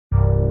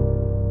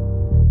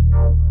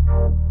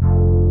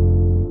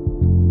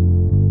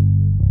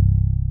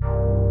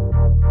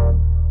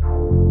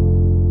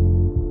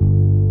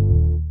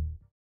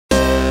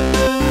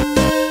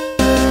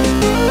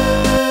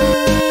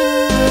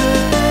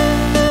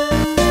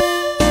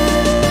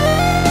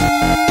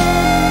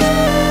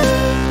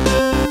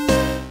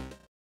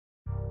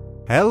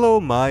Hello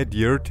my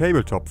dear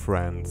tabletop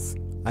friends,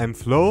 I'm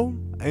Flo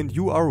and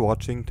you are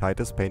watching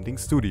TITUS Painting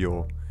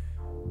Studio.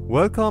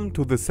 Welcome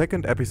to the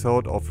second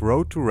episode of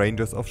Road to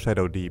Rangers of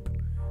Shadowdeep.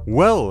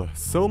 Well,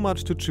 so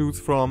much to choose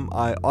from,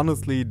 I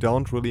honestly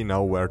don't really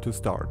know where to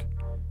start.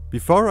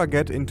 Before I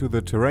get into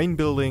the terrain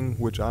building,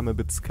 which I'm a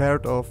bit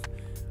scared of,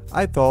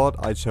 I thought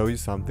I'd show you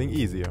something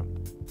easier.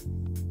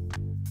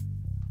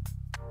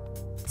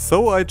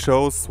 So I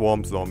chose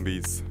swamp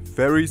zombies,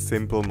 very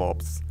simple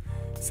mobs.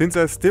 Since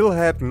I still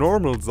had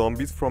normal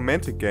zombies from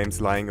Mantic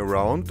games lying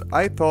around,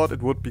 I thought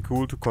it would be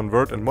cool to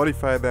convert and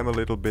modify them a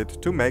little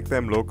bit to make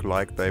them look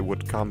like they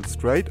would come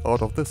straight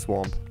out of the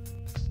swamp.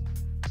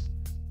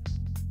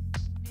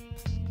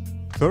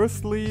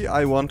 Firstly,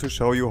 I want to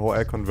show you how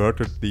I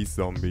converted these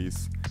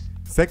zombies.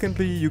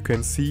 Secondly, you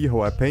can see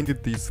how I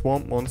painted these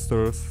swamp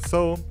monsters,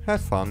 so have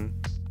fun.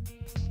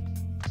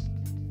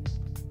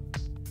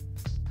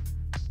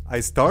 I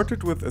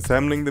started with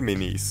assembling the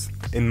minis.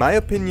 In my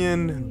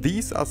opinion,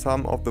 these are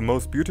some of the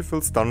most beautiful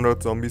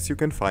standard zombies you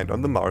can find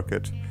on the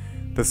market.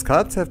 The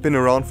sculpts have been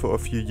around for a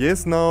few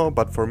years now,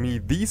 but for me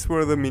these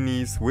were the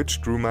minis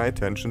which drew my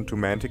attention to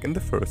Mantic in the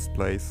first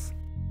place.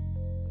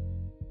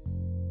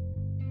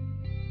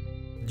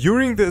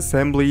 During the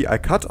assembly I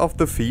cut off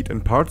the feet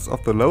and parts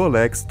of the lower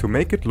legs to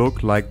make it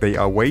look like they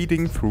are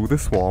wading through the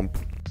swamp.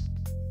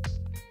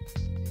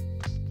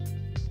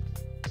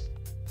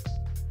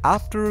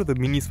 After the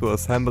minis were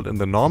assembled in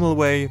the normal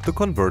way, the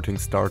converting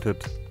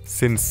started.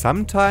 Since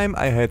some time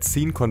I had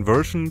seen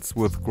conversions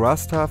with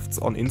grass tufts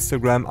on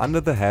Instagram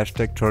under the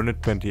hashtag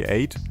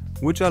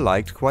Turnit28, which I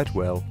liked quite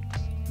well.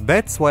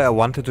 That's why I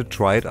wanted to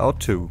try it out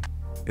too.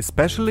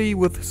 Especially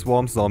with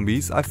swamp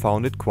zombies I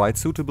found it quite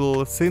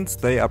suitable, since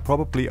they are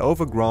probably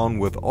overgrown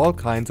with all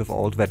kinds of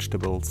old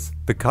vegetables.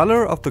 The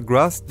color of the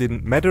grass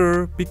didn't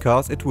matter,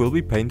 because it will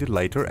be painted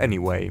later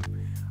anyway.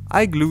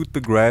 I glued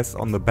the grass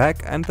on the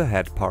back and the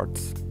head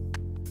parts.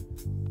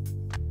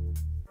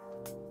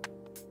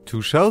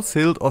 To show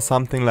silt or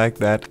something like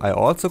that, I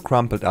also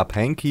crumpled up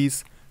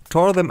hankies,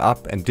 tore them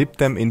up and dipped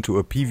them into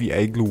a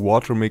PVA glue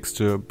water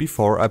mixture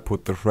before I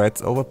put the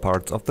threads over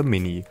parts of the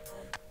mini.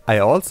 I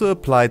also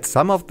applied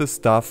some of the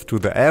stuff to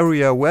the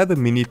area where the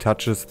mini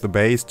touches the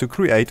base to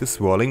create a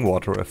swirling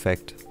water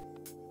effect.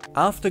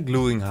 After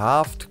gluing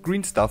halved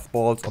green stuff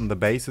balls on the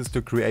bases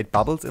to create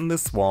bubbles in the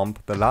swamp,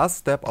 the last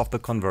step of the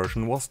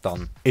conversion was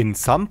done. In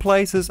some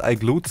places I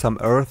glued some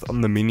earth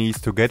on the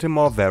minis to get a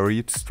more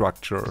varied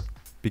structure.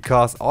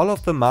 Because all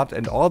of the mud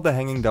and all the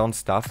hanging down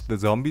stuff, the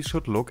zombies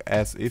should look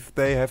as if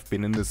they have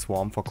been in the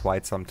swamp for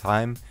quite some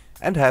time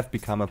and have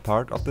become a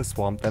part of the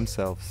swamp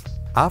themselves.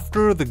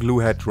 After the glue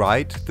had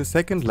dried, the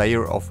second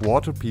layer of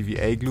water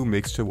PVA glue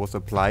mixture was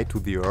applied to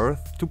the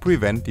earth to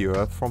prevent the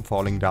earth from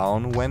falling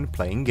down when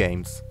playing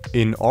games.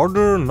 In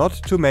order not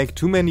to make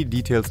too many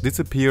details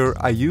disappear,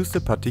 I used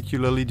a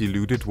particularly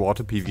diluted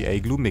water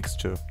PVA glue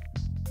mixture.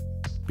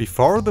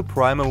 Before the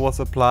primer was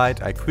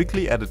applied, I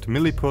quickly added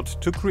milliput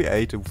to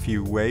create a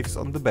few waves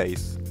on the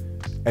base.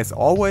 As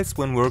always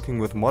when working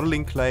with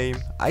modeling clay,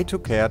 I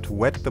took care to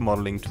wet the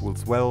modeling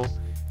tools well,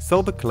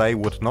 so the clay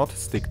would not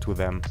stick to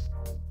them.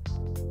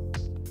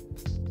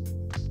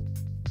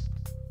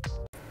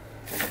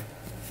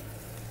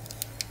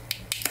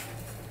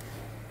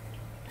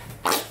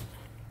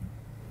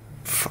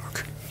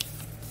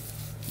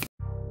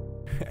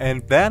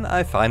 And then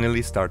I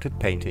finally started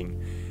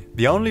painting.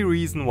 The only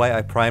reason why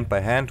I primed by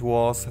hand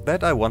was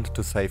that I wanted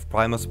to save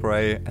primer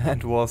spray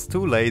and was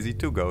too lazy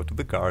to go to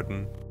the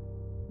garden.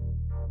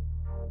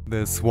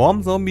 The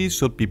swamp zombies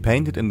should be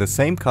painted in the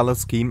same color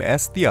scheme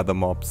as the other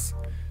mobs.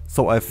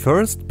 So I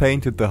first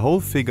painted the whole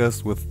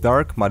figures with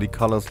dark muddy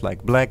colors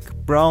like black,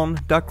 brown,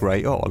 dark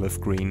grey or olive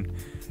green.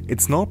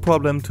 It's no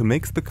problem to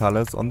mix the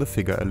colors on the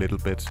figure a little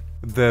bit.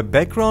 The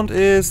background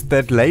is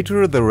that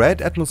later the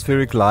red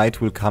atmospheric light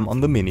will come on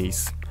the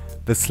minis.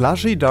 The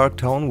slushy dark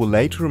tone will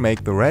later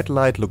make the red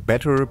light look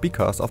better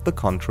because of the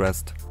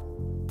contrast.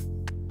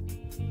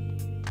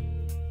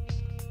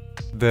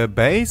 The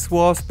base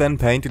was then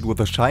painted with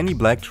a shiny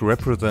black to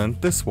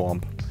represent the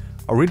swamp.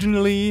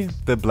 Originally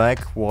the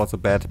black was a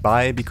bad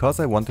buy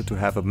because I wanted to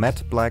have a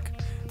matte black,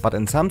 but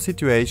in some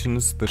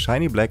situations the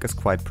shiny black is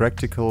quite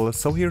practical,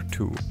 so here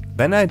too.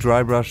 Then I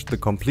dry brushed the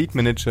complete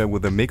miniature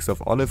with a mix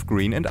of olive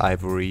green and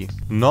ivory.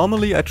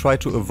 Normally I try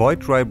to avoid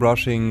dry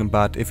brushing,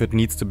 but if it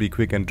needs to be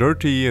quick and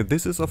dirty,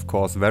 this is of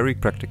course very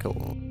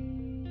practical.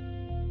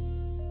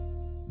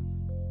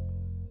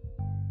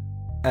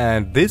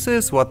 And this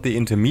is what the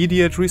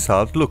intermediate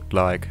result looked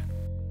like.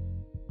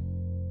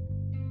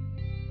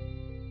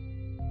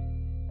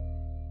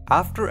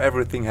 After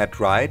everything had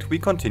dried, we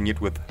continued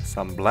with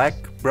some black,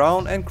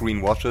 brown and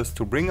green washes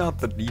to bring out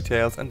the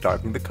details and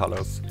darken the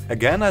colors.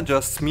 Again I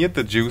just smeared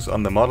the juice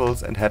on the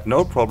models and had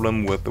no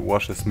problem with the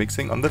washes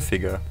mixing on the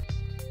figure.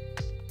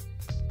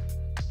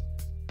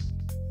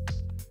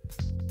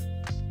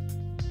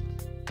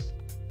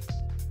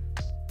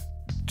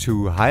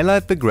 To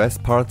highlight the grass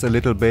parts a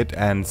little bit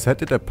and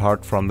set it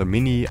apart from the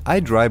mini, I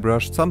dry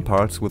brushed some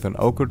parts with an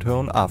ochre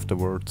tone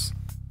afterwards.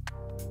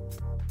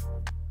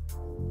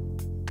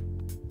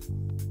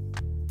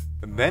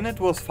 Then it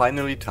was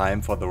finally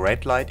time for the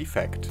red light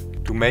effect.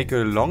 To make a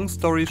long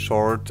story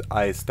short,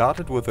 I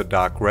started with a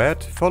dark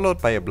red,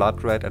 followed by a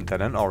blood red and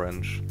then an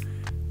orange.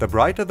 The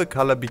brighter the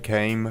color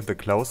became, the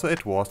closer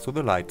it was to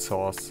the light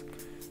source.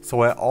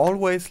 So I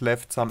always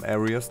left some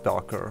areas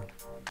darker.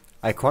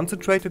 I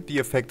concentrated the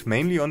effect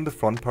mainly on the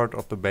front part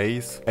of the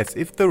base, as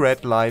if the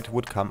red light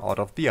would come out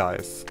of the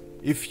eyes.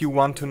 If you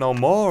want to know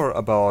more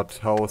about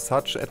how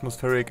such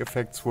atmospheric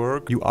effects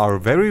work, you are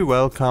very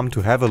welcome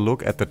to have a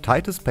look at the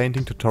TITUS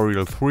Painting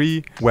Tutorial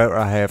 3, where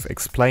I have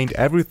explained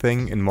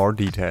everything in more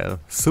detail,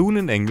 soon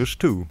in English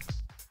too.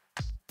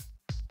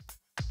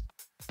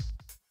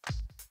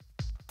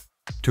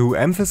 To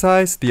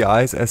emphasize the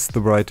eyes as the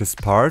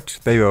brightest part,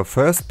 they were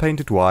first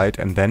painted white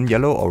and then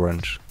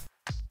yellow-orange.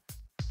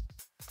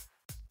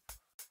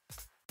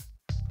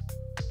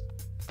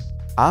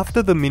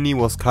 After the mini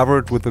was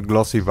covered with a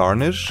glossy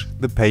varnish,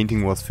 the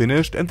painting was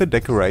finished and the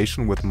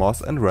decoration with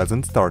moss and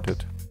resin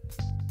started.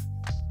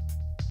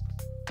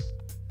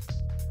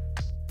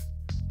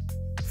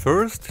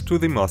 First to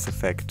the moss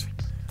effect.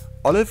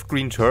 Olive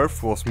green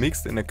turf was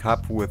mixed in a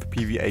cup with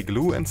PVA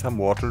glue and some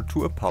water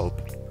to a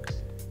pulp.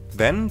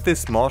 Then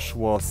this moss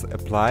was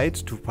applied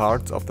to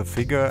parts of the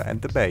figure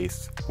and the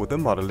base with a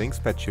modeling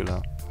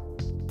spatula.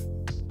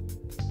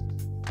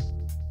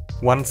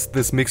 Once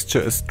this mixture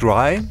is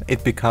dry,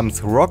 it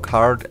becomes rock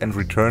hard and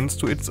returns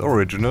to its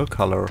original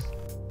color.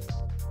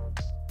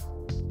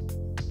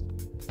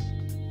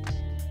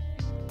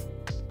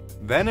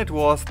 Then it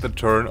was the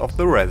turn of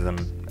the resin.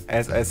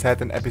 As I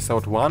said in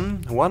episode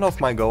 1, one of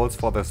my goals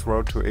for this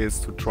road tour is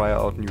to try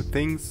out new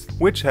things,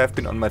 which have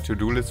been on my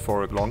to-do list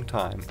for a long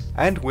time,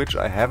 and which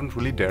I haven't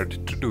really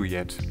dared to do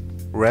yet.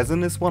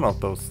 Resin is one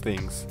of those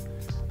things.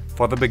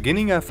 For the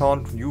beginning I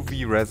found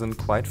UV resin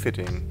quite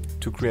fitting.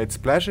 To create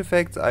splash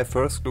effects I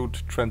first glued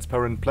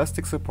transparent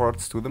plastic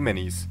supports to the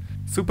minis.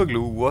 Super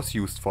glue was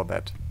used for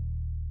that.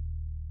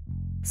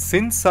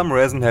 Since some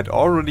resin had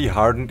already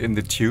hardened in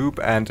the tube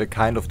and a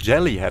kind of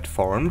jelly had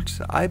formed,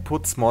 I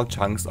put small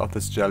chunks of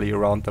this jelly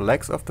around the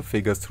legs of the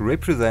figures to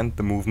represent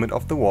the movement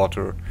of the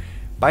water.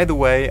 By the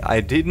way,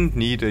 I didn't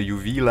need a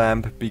UV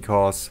lamp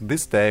because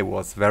this day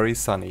was very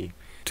sunny.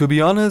 To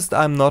be honest,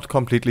 I'm not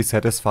completely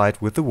satisfied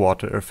with the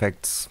water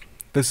effects.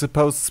 The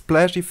supposed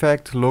splash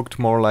effect looked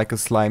more like a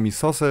slimy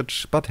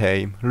sausage, but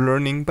hey,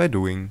 learning by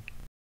doing.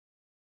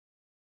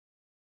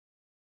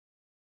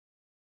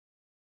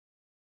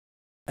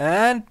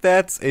 And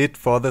that's it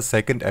for the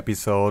second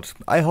episode.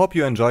 I hope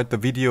you enjoyed the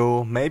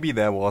video, maybe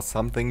there was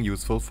something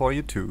useful for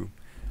you too.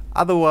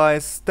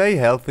 Otherwise, stay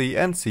healthy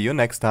and see you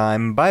next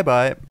time, bye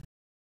bye!